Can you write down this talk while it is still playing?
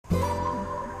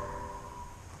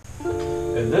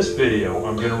In this video,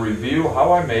 I'm going to review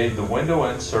how I made the window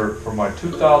insert for my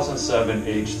 2007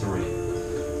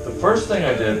 H3. The first thing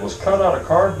I did was cut out a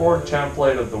cardboard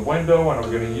template of the window, and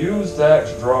I'm going to use that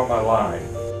to draw my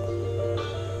line.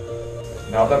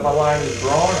 Now that my line is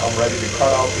drawn, I'm ready to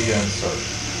cut out the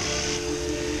insert.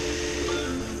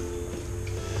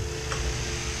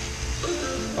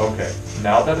 Okay,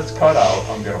 now that it's cut out,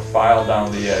 I'm going to file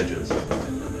down the edges.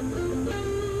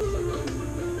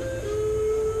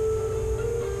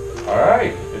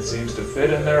 Alright, it seems to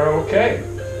fit in there okay.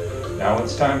 Now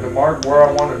it's time to mark where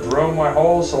I want to drill my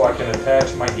hole so I can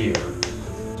attach my gear.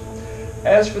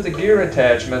 As for the gear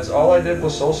attachments, all I did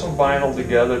was sew some vinyl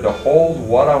together to hold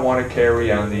what I want to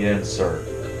carry on the insert.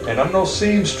 And I'm no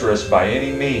seamstress by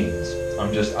any means.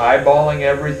 I'm just eyeballing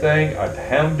everything, I've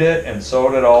hemmed it and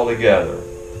sewed it all together.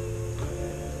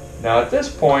 Now at this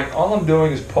point, all I'm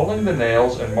doing is pulling the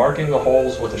nails and marking the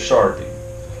holes with a Sharpie.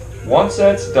 Once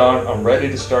that's done, I'm ready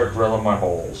to start drilling my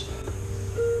holes.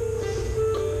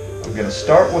 I'm going to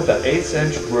start with the 1/8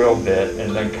 inch drill bit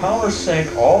and then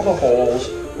countersink all the holes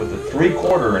with the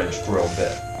 3/4 inch drill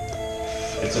bit.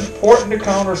 It's important to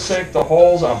countersink the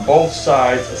holes on both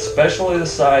sides, especially the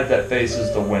side that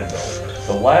faces the window.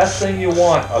 The last thing you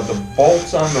want are the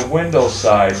bolts on the window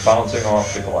side bouncing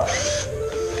off the glass.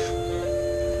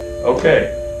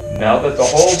 Okay. Now that the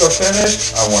holes are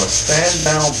finished, I want to sand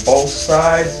down both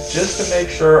sides just to make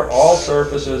sure all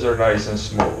surfaces are nice and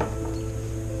smooth.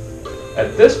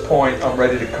 At this point, I'm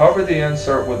ready to cover the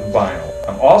insert with vinyl.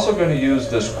 I'm also going to use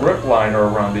this grip liner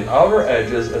around the outer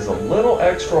edges as a little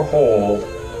extra hold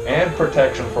and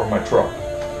protection for my truck.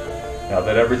 Now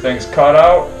that everything's cut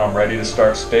out, I'm ready to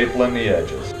start stapling the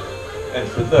edges. And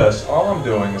for this, all I'm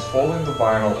doing is folding the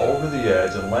vinyl over the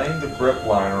edge and laying the grip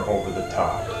liner over the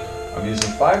top. I'm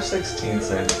using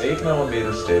 5/16 inch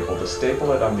 8mm staple to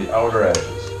staple it on the outer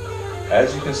edges.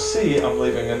 As you can see, I'm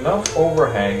leaving enough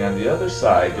overhang on the other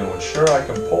side to ensure I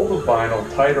can pull the vinyl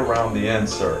tight around the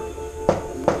insert.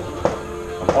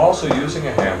 I'm also using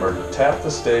a hammer to tap the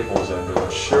staples in to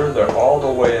ensure they're all the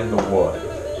way in the wood.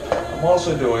 I'm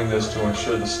also doing this to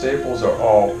ensure the staples are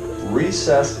all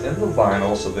recessed in the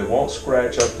vinyl so they won't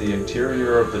scratch up the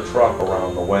interior of the truck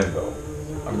around the window.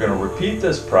 I'm going to repeat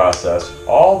this process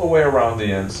all the way around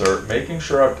the insert, making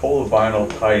sure I pull the vinyl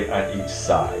tight on each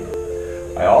side.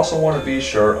 I also want to be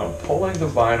sure I'm pulling the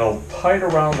vinyl tight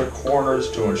around the corners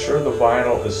to ensure the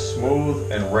vinyl is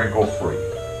smooth and wrinkle-free.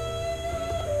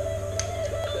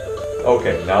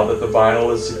 Okay, now that the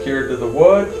vinyl is secured to the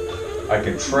wood, I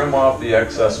can trim off the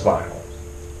excess vinyl.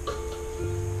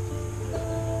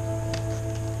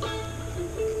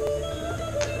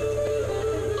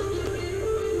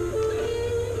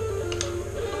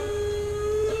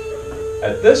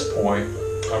 At this point,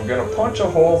 I'm going to punch a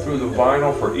hole through the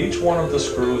vinyl for each one of the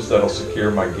screws that will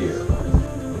secure my gear.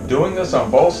 I'm doing this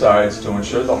on both sides to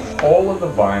ensure the hole in the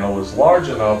vinyl is large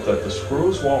enough that the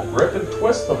screws won't grip and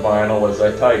twist the vinyl as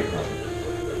I tighten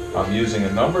them. I'm using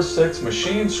a number 6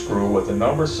 machine screw with a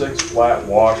number 6 flat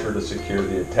washer to secure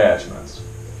the attachments.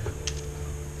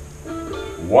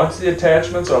 Once the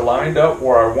attachments are lined up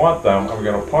where I want them, I'm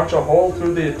going to punch a hole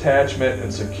through the attachment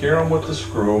and secure them with the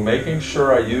screw, making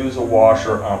sure I use a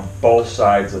washer on both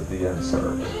sides of the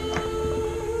insert.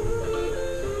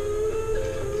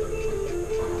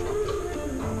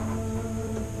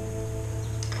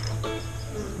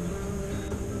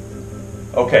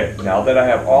 Okay, now that I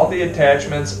have all the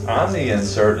attachments on the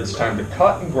insert, it's time to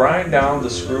cut and grind down the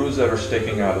screws that are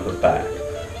sticking out of the back.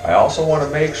 I also want to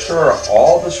make sure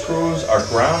all the screws are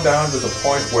ground down to the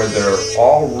point where they're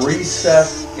all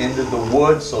recessed into the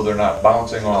wood so they're not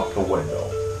bouncing off the window.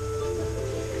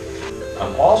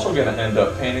 I'm also going to end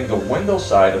up painting the window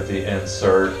side of the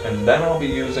insert, and then I'll be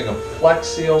using a Flex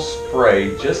Seal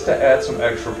spray just to add some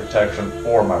extra protection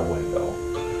for my window.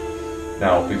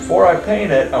 Now before I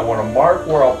paint it, I want to mark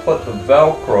where I'll put the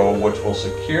Velcro, which will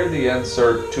secure the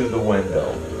insert to the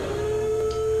window.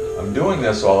 I'm doing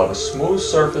this so I'll have a smooth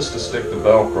surface to stick the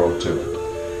Velcro to.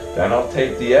 Then I'll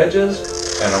tape the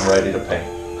edges and I'm ready to paint.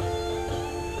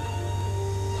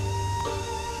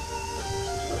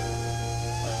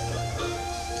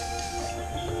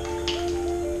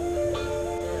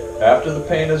 After the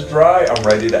paint is dry, I'm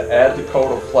ready to add the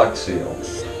coat of Flex Seal.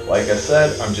 Like I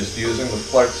said, I'm just using the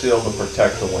Flex Seal to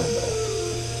protect the window.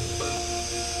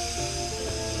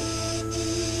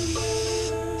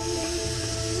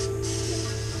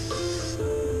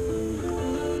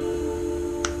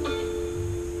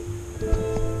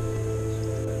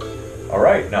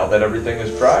 Alright, now that everything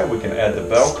is dry, we can add the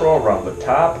Velcro around the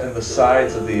top and the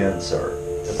sides of the insert.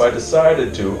 If if I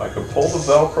decided to, I could pull the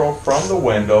Velcro from the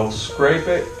window, scrape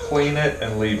it, clean it,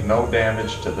 and leave no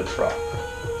damage to the truck.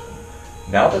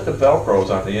 Now that the Velcro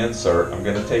is on the insert, I'm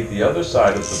going to take the other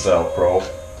side of the Velcro,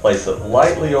 place it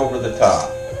lightly over the top.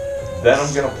 Then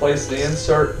I'm going to place the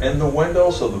insert in the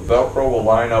window so the Velcro will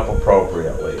line up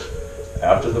appropriately.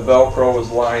 After the Velcro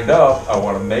is lined up, I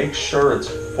want to make sure it's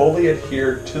fully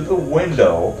adhered to the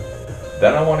window.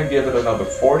 Then I want to give it another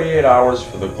 48 hours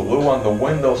for the glue on the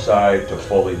window side to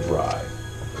fully dry.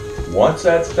 Once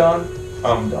that's done,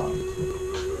 I'm done.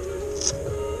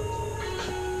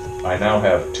 I now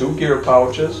have 2 gear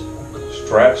pouches,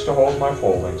 straps to hold my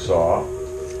folding saw,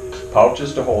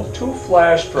 pouches to hold 2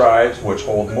 flash drives which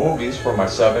hold movies for my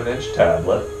 7-inch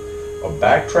tablet, a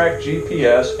backtrack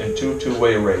GPS, and 2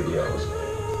 two-way radios.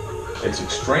 It's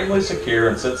extremely secure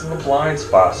and sits in the blind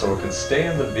spot so it can stay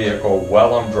in the vehicle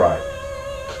while I'm driving.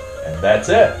 And that's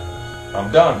it.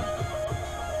 I'm done.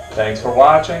 Thanks for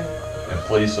watching, and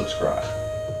please subscribe.